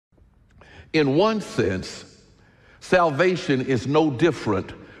In one sense, salvation is no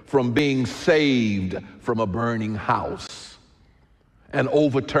different from being saved from a burning house, an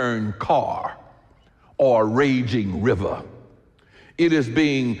overturned car, or a raging river. It is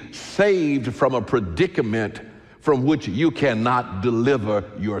being saved from a predicament from which you cannot deliver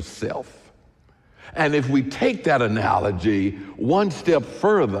yourself. And if we take that analogy one step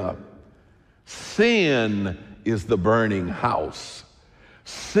further, sin is the burning house.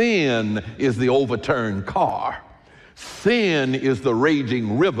 Sin is the overturned car. Sin is the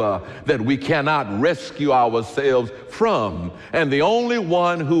raging river that we cannot rescue ourselves from. And the only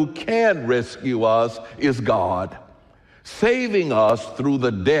one who can rescue us is God, saving us through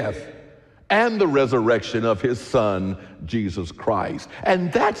the death and the resurrection of his Son, Jesus Christ.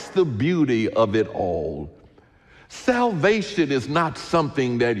 And that's the beauty of it all. Salvation is not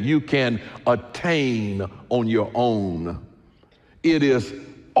something that you can attain on your own. It is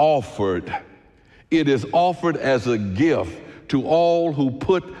offered. It is offered as a gift to all who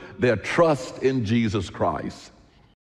put their trust in Jesus Christ.